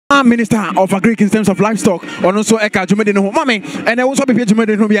former minister of agri in terms of livestock, or also Eka Jumedi no mommy, and I also be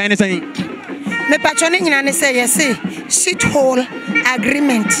Jumedi no be anything. Me patroning in say yes, shit hole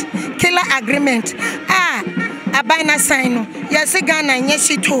agreement, killer agreement. Abana sign, yes, Ghana, yes,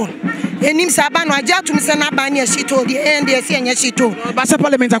 shit hole. Enim Sabano, I just to Mr. Abania shit hole, the end, yes, and yes, shit hole. But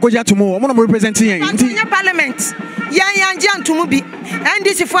parliament, I go to more, one of representing parliament. Yan Jan to Mubi, and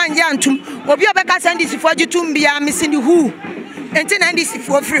this is one Jan to Obiabaka, and this is for you to be missing the who. And then this is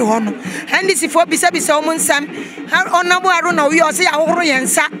for free honor, and this is for Bissiw Salmon Sam, her honorable Aruna, we all say our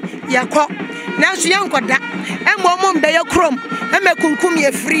Yansa, Yako. Now she young got that, and Momon Bayo Chrome, and Mekunkum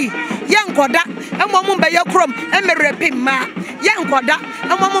ye free. Young got that, and Momon Bayo Chrome, and me repim ma. Young got that,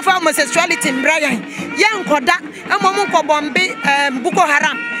 and Momon for homosexuality in Brian. Young got that, and Momon for Bombay, Boko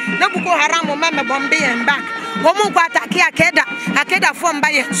Haram. No Boko Haram, or Mamma Bombay and back. Momon got Akeda from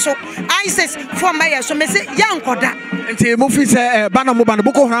Bayer, so ISIS from Bayer, so Messi, young got that. And the movies, Banamoban,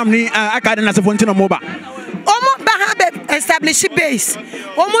 Boko Haram, I can't answer for Moba. Omo Bahabe establish base.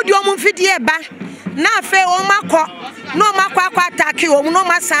 Omo di omo fidie ba. Na fe omakọ. No makọ attack you, no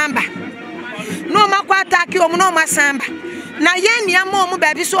masamba. No makọ attack you, no masamba. Na yen ya mo omo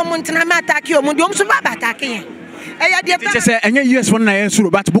baby so omo ntina ma attack you, omo di omo so ba attack yen. Eya de pa. Say enye US one na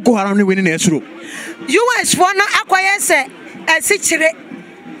yesuro, but Boko Haram ni wini na yesuro. US one na akwaye se esichire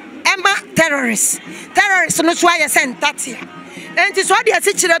Emma terrorists. Terrorists no so aye se ntatia. Enti so de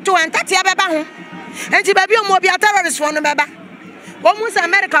esichire to ntatia beba ho. And the baby will be a terrorist for no baba. Almost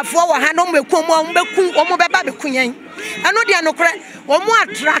America for Hanom Bekum, Omo Baba Queen. I know they are no correct, or more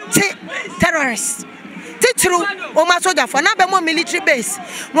attractive terrorists. Teacher, Oma Soda for another more military base.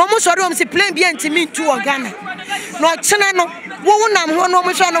 No more sorrow, see plain bien to me to Ghana. No China, no woman, no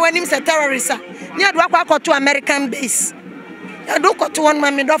mission when he's a terrorist. Near Waka to American base. I don't go to one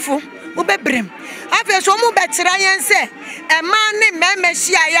mammy doffo, Ubebrim. After so much better, I say, a man named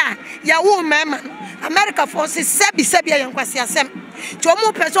Memeshia, Yahoo Mamma. America forces Sebi and Quasia Sem.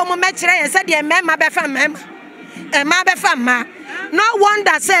 Tomo Pesomo Metre and said, "Dear Mamma Befam, and Ma Befam." No one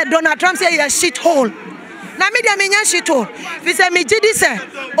that said Donald Trump say a shit hole. Na media menya shit hole. Visa me jidi say,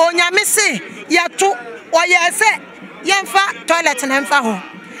 O nyame say, ya to, or ya say, Yanfa toilet and Emfa ho.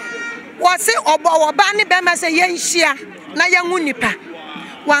 Was say, or Bani Bema say, Yen Shia, na Yangunipa.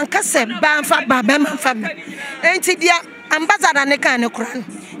 One case, Banfa Babama family. Ain't it dear ambassador Nekan Kran?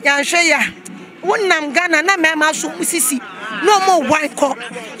 Yan Shaya. Wonam Ghana na mema so musisi no more white cock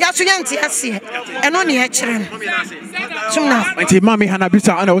yasunyanti ase eno ne echeren sumna anti mami hana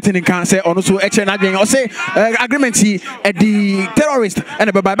bisa ana wotin kan say ono so echeren adwen o say agreement the terrorist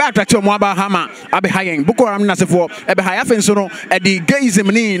and be baba attract mo aba hama abe hayen Boko Haram na sefo ebe haya fen so no the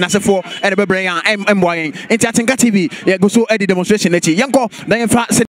gayism ni na sefo and be bran yan emboyen anti atinka TV ye go so demonstration echi yenko na yenfa